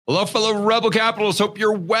Hello, fellow Rebel Capitalists. Hope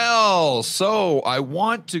you're well. So I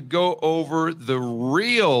want to go over the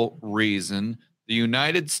real reason the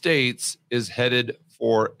United States is headed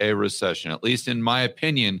for a recession, at least in my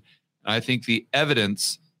opinion. I think the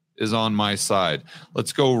evidence is on my side.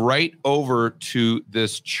 Let's go right over to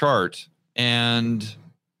this chart. And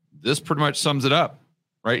this pretty much sums it up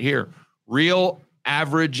right here. Real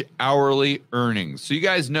average hourly earnings. So you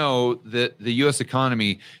guys know that the U.S.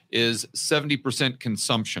 economy is 70%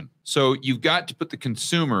 consumption. So you've got to put the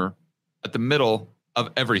consumer at the middle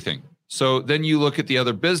of everything. So then you look at the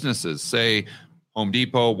other businesses, say Home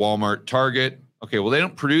Depot, Walmart, Target. Okay, well, they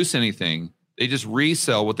don't produce anything. They just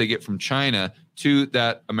resell what they get from China to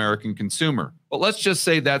that American consumer. But let's just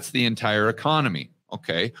say that's the entire economy.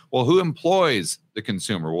 Okay, well, who employs the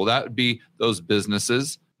consumer? Well, that would be those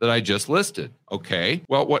businesses that I just listed. Okay,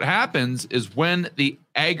 well, what happens is when the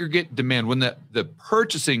aggregate demand, when the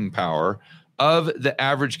purchasing power of the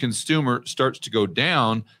average consumer starts to go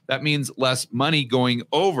down, that means less money going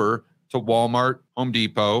over to Walmart, Home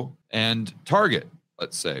Depot, and Target,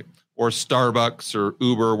 let's say, or Starbucks or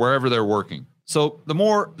Uber, wherever they're working. So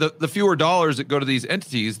the fewer dollars that go to these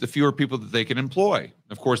entities, the fewer people that they can employ.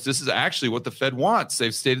 Of course, this is actually what the Fed wants.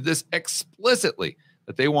 They've stated this explicitly,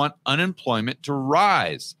 that they want unemployment to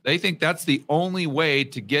rise. They think that's the only way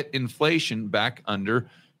to get inflation back under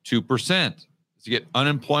 2%, to get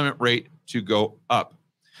unemployment rate to go up.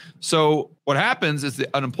 So what happens is the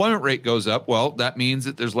unemployment rate goes up. Well, that means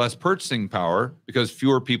that there's less purchasing power because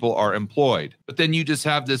fewer people are employed. But then you just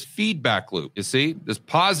have this feedback loop, you see, this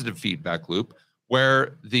positive feedback loop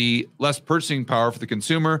where the less purchasing power for the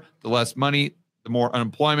consumer, the less money, the more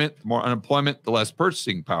unemployment, the less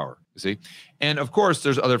purchasing power, you see. And of course,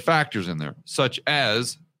 there's other factors in there, such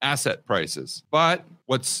as asset prices. But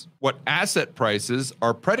what asset prices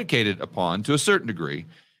are predicated upon to a certain degree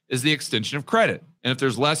is the extension of credit. And if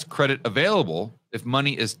there's less credit available, if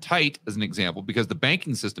money is tight, as an example, because the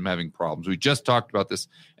banking system having problems, we just talked about this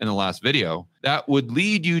in the last video, that would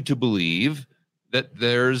lead you to believe that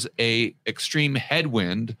there's a extreme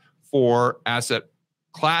headwind for asset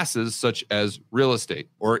classes such as real estate,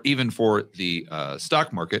 or even for the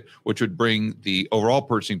stock market, which would bring the overall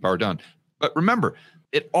purchasing power down. But remember,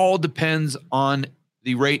 it all depends on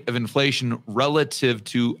the rate of inflation relative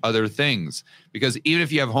to other things. Because even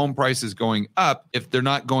if you have home prices going up, if they're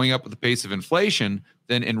not going up with the pace of inflation,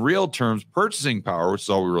 then in real terms, purchasing power, which is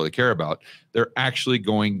all we really care about, they're actually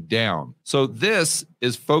going down. So this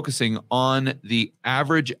is focusing on the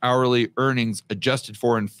average hourly earnings adjusted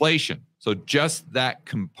for inflation. So just that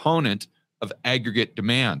component of aggregate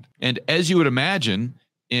demand. And as you would imagine,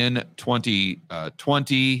 in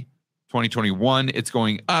 2020, 2021, it's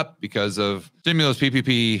going up because of stimulus,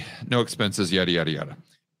 PPP, no expenses, yada, yada, yada.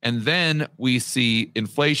 And then we see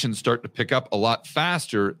inflation start to pick up a lot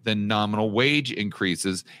faster than nominal wage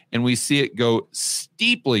increases, and we see it go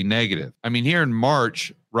steeply negative. I mean, here in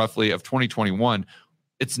March, roughly, of 2021,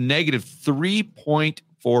 it's negative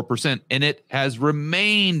 3.4%, and it has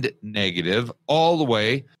remained negative all the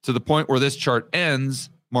way to the point where this chart ends,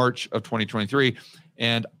 March of 2023.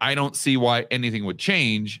 And I don't see why anything would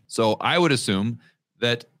change. So I would assume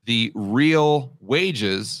that the real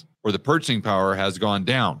wages or the purchasing power has gone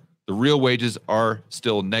down. The real wages are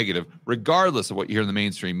still negative, regardless of what you hear in the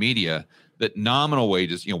mainstream media, that nominal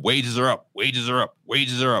wages, wages are up, wages are up,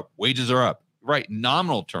 wages are up, wages are up. Right,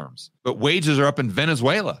 nominal terms. But wages are up in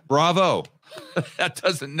Venezuela. Bravo. That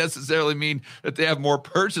doesn't necessarily mean that they have more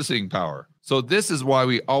purchasing power. So this is why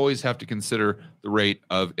we always have to consider the rate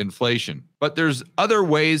of inflation. But there's other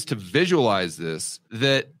ways to visualize this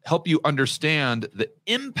that help you understand the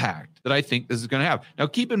impact that I think this is going to have. Now,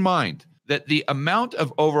 keep in mind that the amount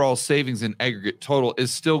of overall savings in aggregate total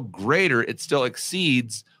is still greater. It still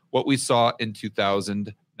exceeds what we saw in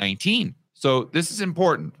 2019. So this is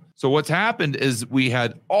important. So what's happened is we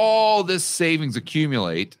had all this savings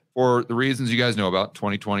accumulate for the reasons you guys know about,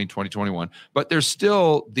 2020, 2021, but there's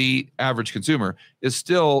still, the average consumer is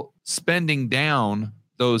still spending down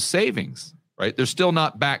those savings, right? They're still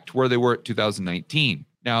not back to where they were at 2019.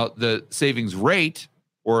 Now, the savings rate,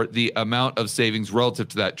 or the amount of savings relative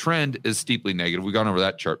to that trend, is steeply negative. We've gone over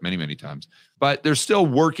that chart many, many times, but they're still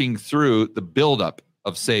working through the buildup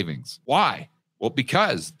of savings. Why? Well,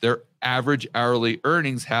 because their average hourly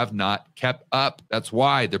earnings have not kept up. That's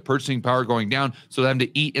why their purchasing power going down, so they have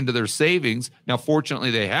to eat into their savings. Now, fortunately,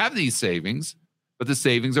 they have these savings, but the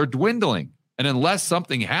savings are dwindling. And unless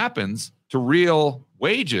something happens to real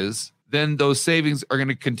wages, then those savings are going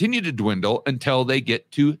to continue to dwindle until they get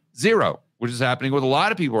to zero, which is happening with a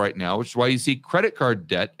lot of people right now, which is why you see credit card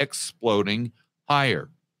debt exploding higher.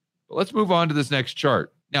 But let's move on to this next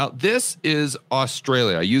chart. Now, this is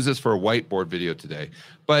Australia. I use this for a whiteboard video today,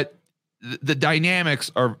 but the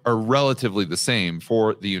dynamics are relatively the same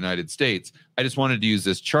for the United States. I just wanted to use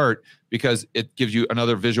this chart because it gives you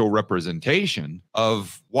another visual representation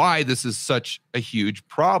of why this is such a huge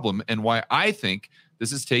problem and why I think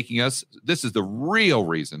this is the real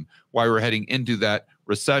reason why we're heading into that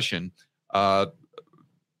recession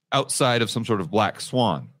outside of some sort of black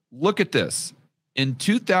swan. Look at this. In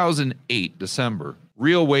 2008, December,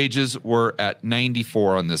 real wages were at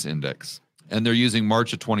 94 on this index. And they're using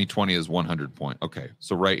March of 2020 as 100 point. Okay,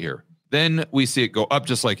 so right here. Then we see it go up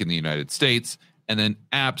just like in the United States and then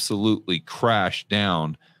absolutely crash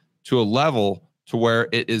down to a level to where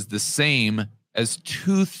it is the same as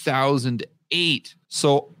 2008.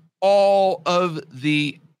 So all of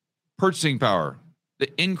the purchasing power,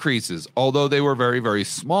 the increases, although they were very, very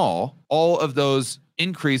small, all of those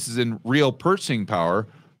increases in real purchasing power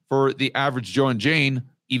for the average Joe and Jane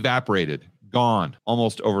evaporated, gone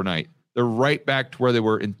almost overnight. They're right back to where they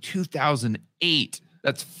were in 2008.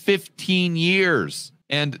 That's 15 years.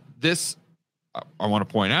 And this, I want to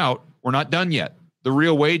point out, we're not done yet. The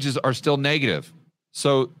real wages are still negative.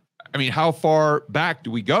 So, I mean, how far back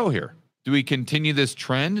do we go here? Do we continue this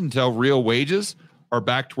trend until real wages are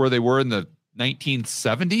back to where they were in the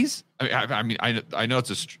 1970s? I know it's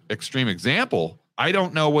an extreme example. I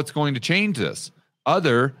don't know what's going to change this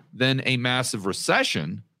other than a massive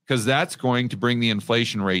recession, because that's going to bring the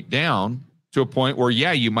inflation rate down to a point where,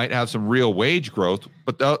 yeah, you might have some real wage growth,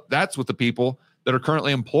 but that's with the people that are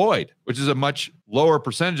currently employed, which is a much lower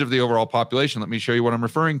percentage of the overall population. Let me show you what I'm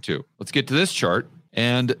referring to. Let's get to this chart.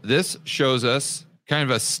 And this shows us kind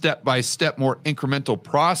of a step-by-step, more incremental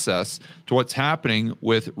process to what's happening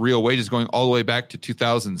with real wages going all the way back to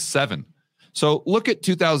 2007. So look at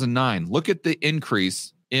 2009. Look at the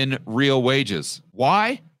increase in real wages.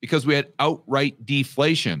 Why? Because we had outright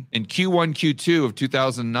deflation. In Q1, Q2 of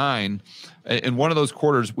 2009, in one of those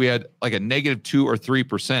quarters, we had like a negative 2 or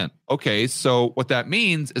 3%. Okay, so what that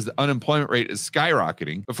means is the unemployment rate is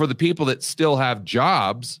skyrocketing. But for the people that still have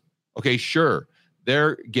jobs, okay, sure,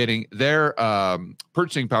 they're getting their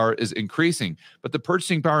purchasing power is increasing. But the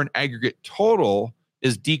purchasing power in aggregate total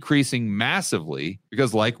is decreasing massively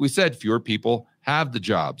because, like we said, fewer people have the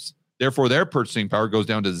jobs. Therefore, their purchasing power goes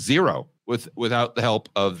down to zero without the help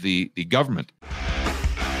of the government.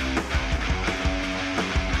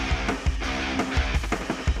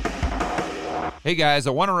 Hey guys, I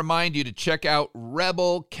want to remind you to check out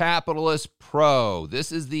Rebel Capitalist Pro.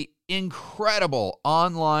 This is the incredible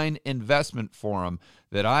online investment forum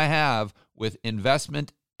that I have with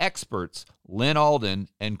investment experts Lynn Alden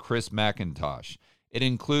and Chris McIntosh. It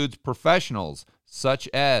includes professionals such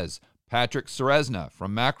as Patrick Ceresna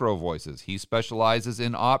from Macro Voices. He specializes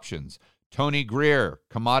in options. Tony Greer,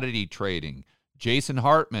 commodity trading. Jason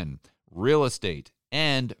Hartman, real estate.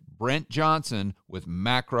 And Brent Johnson with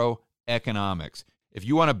macroeconomics. If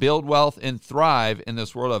you want to build wealth and thrive in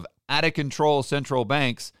this world of out-of-control central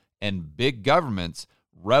banks and big governments,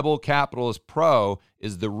 Rebel Capitalist Pro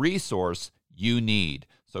is the resource you need.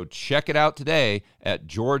 So check it out today at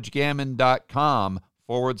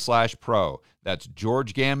georgegammon.com/pro. That's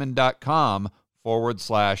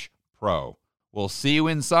georgegammon.com/pro. We'll see you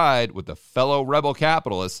inside with the fellow rebel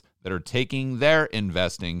capitalists that are taking their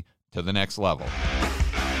investing to the next level.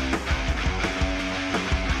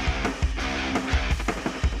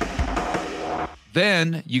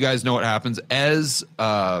 Then you guys know what happens as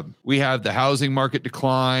we have the housing market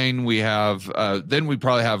decline. We have then we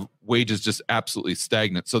probably have wages just absolutely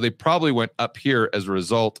stagnant. So they probably went up here as a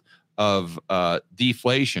result of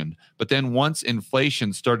deflation. But then once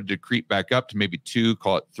inflation started to creep back up to maybe 2,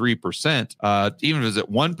 call it 3%, even if it's at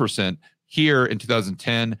 1% here in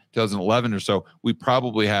 2010, 2011 or so, we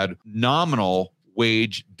probably had nominal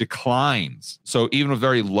wage declines. So even with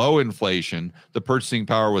very low inflation, the purchasing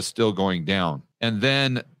power was still going down. And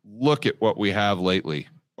then look at what we have lately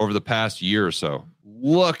over the past year or so.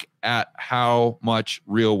 Look at how much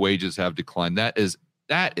real wages have declined. That is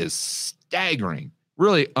staggering.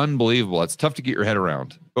 Really unbelievable. It's tough to get your head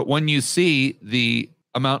around. But when you see the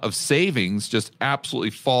amount of savings just absolutely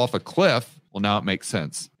fall off a cliff, well, now it makes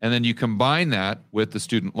sense. And then you combine that with the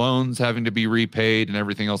student loans having to be repaid and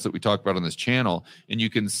everything else that we talk about on this channel, and you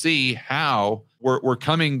can see how we're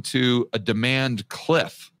coming to a demand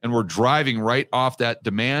cliff, and we're driving right off that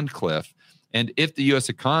demand cliff. And if the U.S.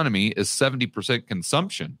 economy is 70%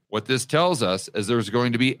 consumption, what this tells us is there's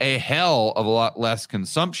going to be a hell of a lot less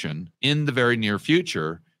consumption in the very near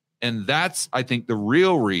future. And that's, I think, the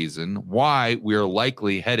real reason why we are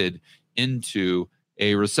likely headed into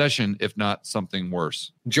a recession, if not something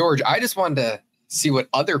worse. George, I just wanted to see what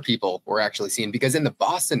other people were actually seeing, because in the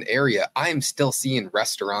Boston area, I'm still seeing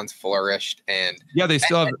restaurants flourished, and yeah, they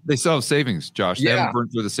still have savings, Josh. They haven't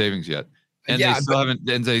burned through the savings yet, and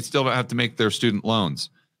they still don't have to make their student loans.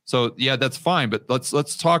 So yeah, that's fine. But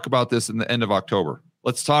let's talk about this in the end of October.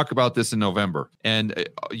 Let's talk about this in November. And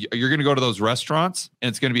you're going to go to those restaurants, and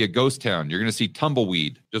it's going to be a ghost town. You're going to see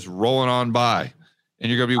tumbleweed just rolling on by. And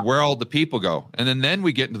you're going to be where all the people go. And then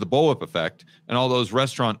we get into the bullwhip effect, and all those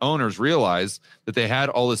restaurant owners realize that they had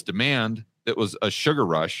all this demand that was a sugar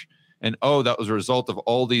rush. And, that was a result of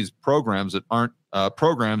all these programs that aren't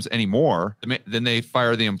programs anymore. Then they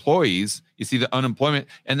fire the employees. You see the unemployment.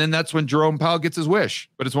 And then that's when Jerome Powell gets his wish.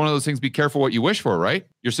 But it's one of those things, be careful what you wish for, right?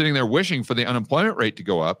 You're sitting there wishing for the unemployment rate to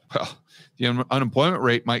go up. Well, the unemployment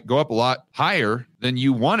rate might go up a lot higher than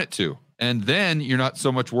you want it to. And then you're not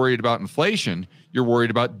so much worried about inflation. You're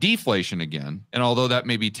worried about deflation again. And although that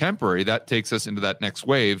may be temporary, that takes us into that next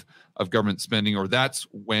wave of government spending, or that's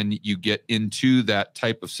when you get into that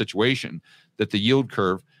type of situation that the yield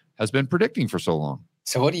curve has been predicting for so long.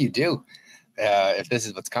 So what do you do if this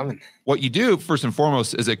is what's coming? What you do, first and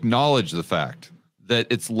foremost, is acknowledge the fact that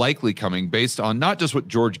it's likely coming based on not just what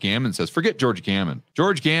George Gammon says. Forget George Gammon.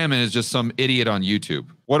 George Gammon is just some idiot on YouTube.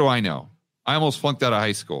 What do I know? I almost flunked out of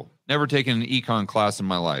high school. Never taken an econ class in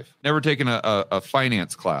my life. Never taken a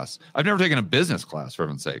finance class. I've never taken a business class, for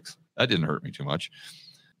heaven's sakes. That didn't hurt me too much.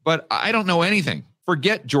 But I don't know anything.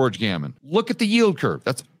 Forget George Gammon. Look at the yield curve.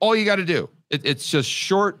 That's all you got to do. It's just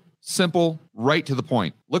short, simple, right to the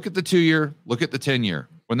point. Look at the 2-year, look at the 10-year.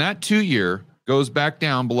 When that 2-year goes back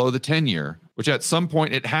down below the 10-year, which at some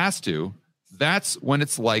point it has to, that's when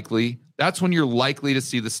you're likely to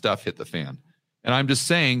see the stuff hit the fan. And I'm just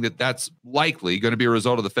saying that that's likely going to be a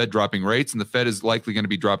result of the Fed dropping rates, and the Fed is likely going to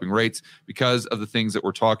be dropping rates because of the things that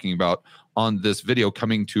we're talking about on this video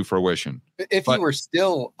coming to fruition. If you were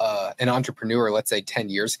still an entrepreneur, let's say 10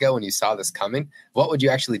 years ago, and you saw this coming, what would you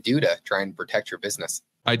actually do to try and protect your business?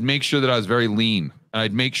 I'd make sure that I was very lean. And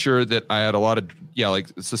I'd make sure that I had a lot of, like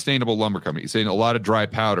sustainable lumber company, saying a lot of dry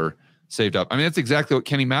powder saved up. I mean, that's exactly what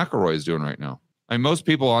Kenny McElroy is doing right now. I mean, most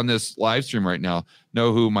people on this live stream right now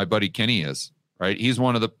know who my buddy Kenny is. Right, he's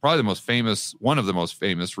one of the most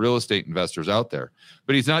famous real estate investors out there.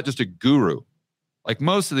 But he's not just a guru. Like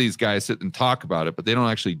most of these guys sit and talk about it, but they don't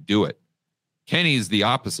actually do it. Kenny's the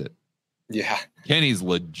opposite. Yeah, Kenny's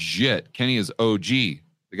legit. Kenny is OG. The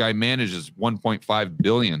guy manages $1.5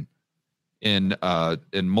 billion in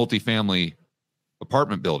multifamily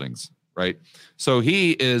apartment buildings. Right, so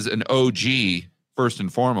he is an OG first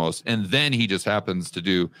and foremost, and then he just happens to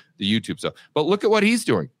do the YouTube stuff. But look at what he's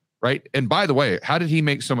doing. Right. And by the way, how did he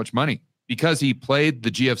make so much money? Because he played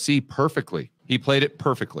the GFC perfectly. He played it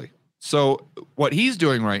perfectly. So what he's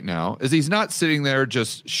doing right now is he's not sitting there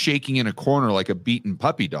just shaking in a corner like a beaten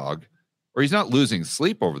puppy dog, or he's not losing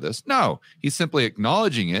sleep over this. No, he's simply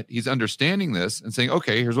acknowledging it. He's understanding this and saying,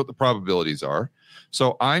 okay, here's what the probabilities are.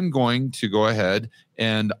 So I'm going to go ahead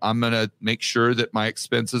and I'm going to make sure that my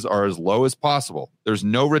expenses are as low as possible. There's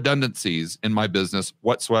no redundancies in my business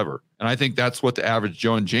whatsoever. And I think that's what the average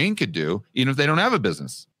Joe and Jane could do, even if they don't have a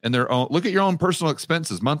business. And their own, look at your own personal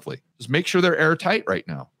expenses monthly. Just make sure they're airtight right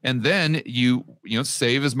now. And then you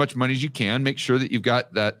save as much money as you can. Make sure that you've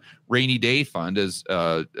got that rainy day fund, as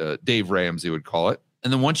Dave Ramsey would call it.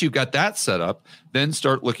 And then once you've got that set up, then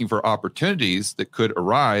start looking for opportunities that could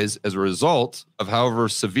arise as a result of however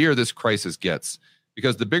severe this crisis gets.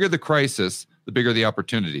 Because the bigger the crisis, the bigger the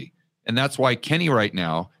opportunity. And that's why Kenny right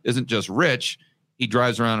now isn't just rich. He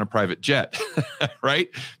drives around in a private jet, right?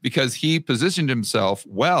 Because he positioned himself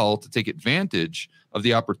well to take advantage of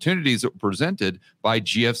the opportunities that were presented by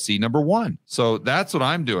GFC number 1. So that's what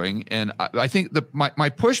I'm doing. And I think my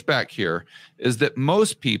pushback here is that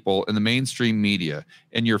most people in the mainstream media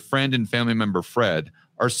and your friend and family member, Fred,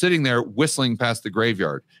 are sitting there whistling past the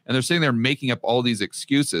graveyard. And they're sitting there making up all these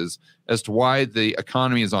excuses as to why the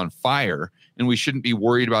economy is on fire and we shouldn't be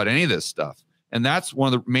worried about any of this stuff. And that's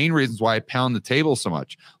one of the main reasons why I pound the table so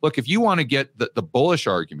much. Look, if you want to get the bullish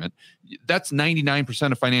argument, that's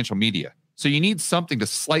 99% of financial media. So you need something to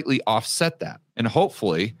slightly offset that. And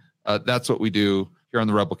hopefully that's what we do here on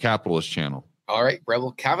the Rebel Capitalist channel. All right,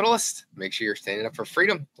 Rebel Capitalist, make sure you're standing up for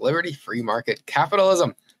freedom, liberty, free market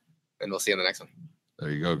capitalism. And we'll see you on the next one.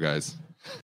 There you go, guys.